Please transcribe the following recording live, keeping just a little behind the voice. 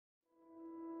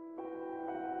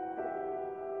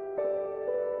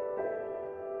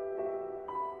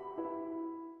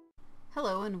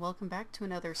Hello and welcome back to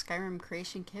another Skyrim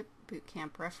Creation Kit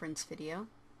Bootcamp reference video.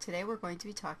 Today we're going to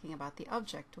be talking about the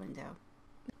object window.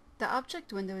 The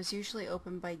object window is usually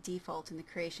open by default in the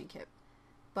Creation Kit,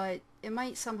 but it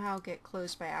might somehow get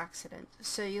closed by accident,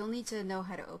 so you'll need to know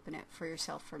how to open it for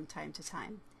yourself from time to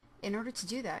time. In order to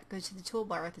do that, go to the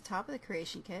toolbar at the top of the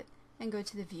Creation Kit and go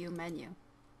to the View menu.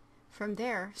 From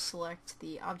there, select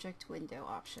the Object Window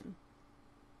option.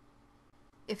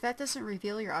 If that doesn't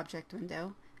reveal your object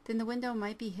window, then the window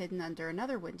might be hidden under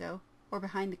another window or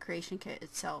behind the Creation Kit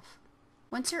itself.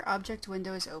 Once your object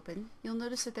window is open, you'll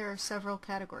notice that there are several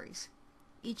categories.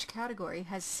 Each category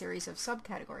has a series of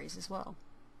subcategories as well.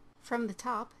 From the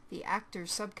top, the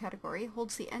Actors subcategory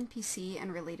holds the NPC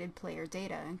and related player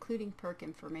data, including perk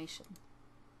information.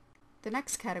 The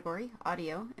next category,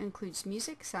 Audio, includes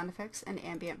music, sound effects, and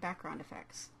ambient background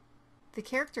effects. The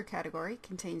Character category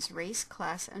contains race,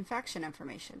 class, and faction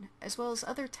information, as well as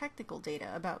other technical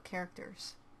data about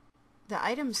characters. The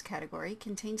Items category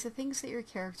contains the things that your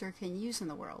character can use in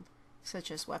the world,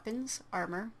 such as weapons,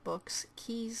 armor, books,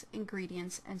 keys,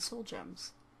 ingredients, and soul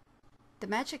gems. The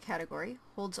Magic category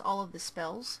holds all of the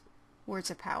spells,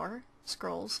 words of power,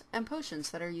 scrolls, and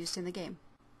potions that are used in the game.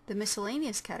 The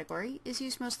Miscellaneous category is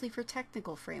used mostly for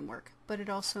technical framework, but it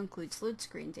also includes load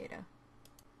screen data.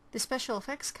 The Special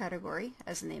Effects category,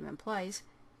 as the name implies,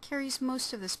 carries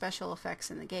most of the special effects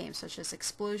in the game, such as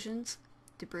explosions,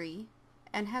 debris,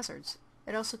 and hazards.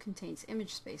 It also contains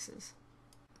image spaces.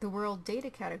 The World Data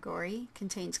category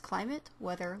contains climate,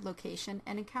 weather, location,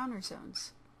 and encounter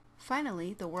zones.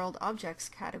 Finally, the World Objects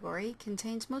category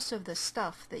contains most of the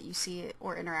stuff that you see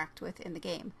or interact with in the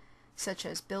game, such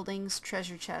as buildings,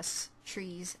 treasure chests,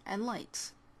 trees, and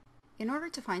lights. In order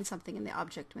to find something in the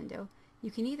object window, you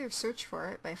can either search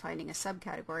for it by finding a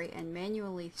subcategory and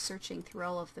manually searching through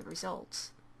all of the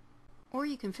results, or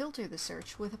you can filter the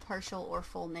search with a partial or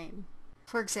full name.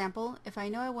 For example, if I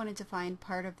know I wanted to find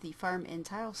part of the Farm Inn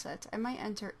tile set, I might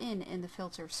enter in the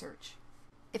filter search.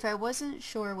 If I wasn't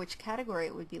sure which category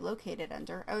it would be located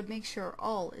under, I would make sure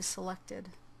All is selected.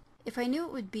 If I knew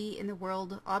it would be in the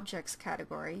World Objects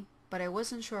category, but I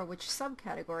wasn't sure which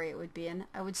subcategory it would be in,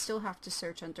 I would still have to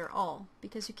search under All,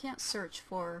 because you can't search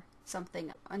for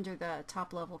something under the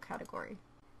top level category.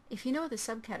 If you know what the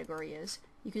subcategory is,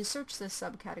 you can search this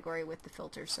subcategory with the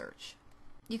filter search.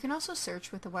 You can also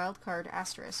search with the wildcard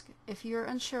asterisk if you're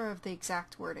unsure of the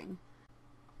exact wording.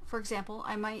 For example,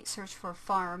 I might search for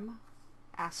farm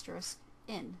asterisk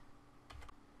inn.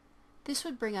 This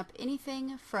would bring up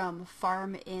anything from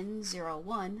farm inn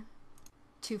 01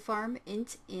 to farm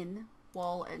int inn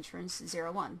wall entrance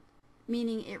 01.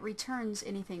 Meaning it returns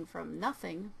anything from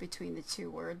nothing between the two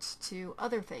words to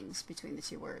other things between the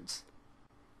two words.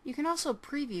 You can also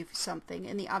preview something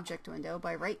in the object window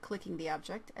by right-clicking the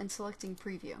object and selecting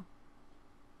Preview.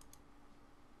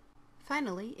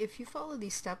 Finally, if you follow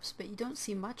these steps but you don't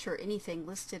see much or anything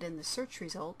listed in the search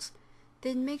results,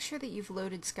 then make sure that you've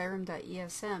loaded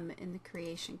Skyrim.esm in the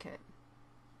Creation Kit.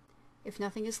 If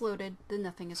nothing is loaded, then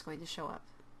nothing is going to show up.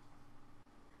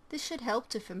 This should help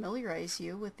to familiarize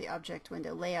you with the object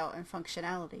window layout and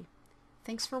functionality.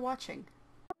 Thanks for watching.